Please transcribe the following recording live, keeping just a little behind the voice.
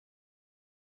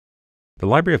The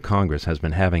Library of Congress has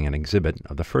been having an exhibit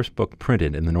of the first book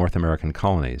printed in the North American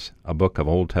colonies, a book of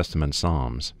Old Testament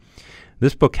Psalms.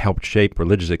 This book helped shape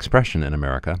religious expression in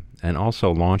America and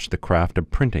also launched the craft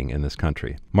of printing in this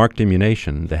country. Mark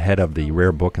Dimunation, the head of the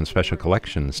Rare Book and Special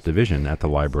Collections Division at the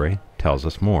library, tells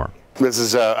us more. This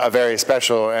is a very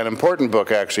special and important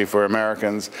book, actually, for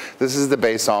Americans. This is the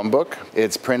Bay Psalm book.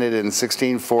 It's printed in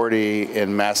 1640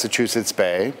 in Massachusetts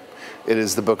Bay. It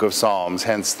is the Book of Psalms,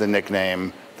 hence the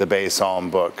nickname, the Bay Psalm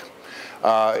book.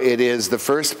 It is the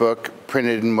first book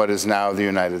printed in what is now the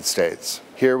United States.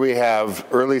 Here we have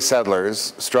early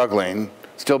settlers struggling,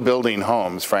 still building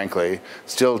homes, frankly,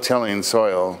 still tilling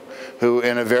soil, who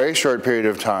in a very short period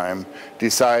of time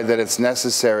decide that it's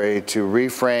necessary to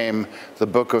reframe the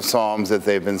Book of Psalms that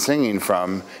they've been singing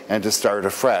from and to start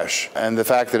afresh. And the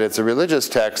fact that it's a religious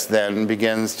text then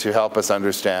begins to help us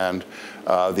understand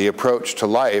the approach to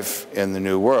life in the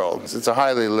New World. It's a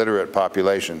highly literate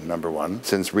population, number one,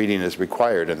 since reading is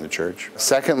required in the church.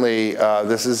 Secondly,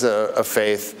 this is a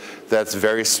faith that's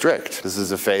very strict. This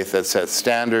is a faith that sets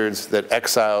standards, that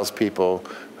exiles people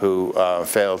who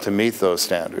fail to meet those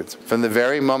standards. From the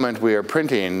very moment we are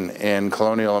printing in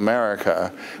colonial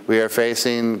America, we are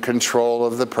facing control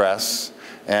of the press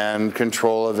and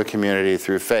control of the community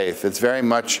through faith. It's very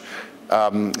much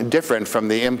different from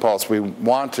the impulse we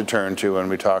want to turn to when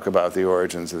we talk about the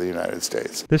origins of the United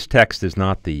States. This text is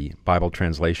not the Bible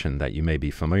translation that you may be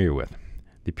familiar with.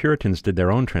 The Puritans did their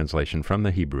own translation from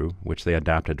the Hebrew, which they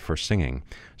adapted for singing.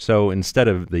 So instead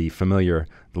of the familiar,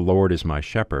 "The Lord is my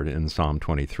shepherd" in Psalm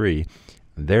 23,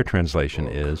 their translation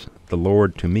is, "The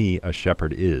Lord to me a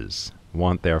shepherd is.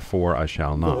 Want therefore I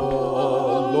shall not." The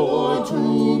Lord to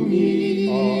me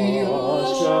a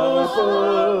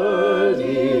shepherd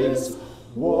is.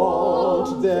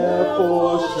 Want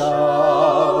therefore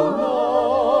shall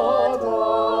not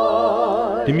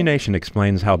I. Dimunation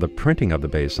explains how the printing of the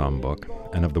Bay Psalm book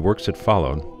and of the works it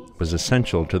followed was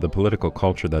essential to the political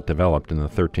culture that developed in the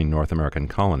 13 North American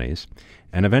colonies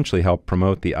and eventually helped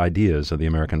promote the ideas of the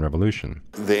American Revolution.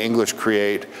 The English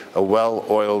create a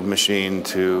well-oiled machine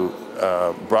to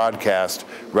broadcast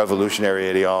revolutionary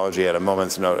ideology at a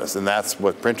moment's notice, and that's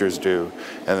what printers do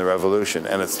in the Revolution,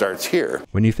 and it starts here.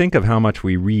 When you think of how much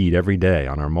we read every day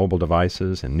on our mobile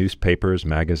devices, in newspapers,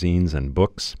 magazines, and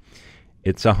books,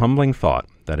 it's a humbling thought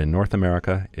that in North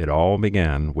America, it all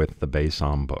began with the Bay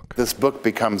Psalm book. This book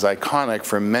becomes iconic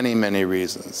for many, many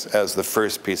reasons, as the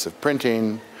first piece of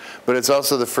printing, but it's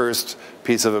also the first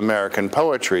piece of American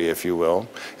poetry, if you will.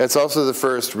 It's also the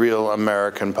first real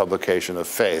American publication of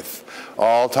faith,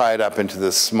 all tied up into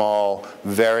this small,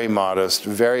 very modest,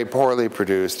 very poorly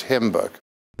produced hymn book.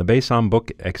 The Bay Psalm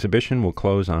book exhibition will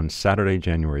close on Saturday,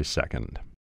 January 2nd.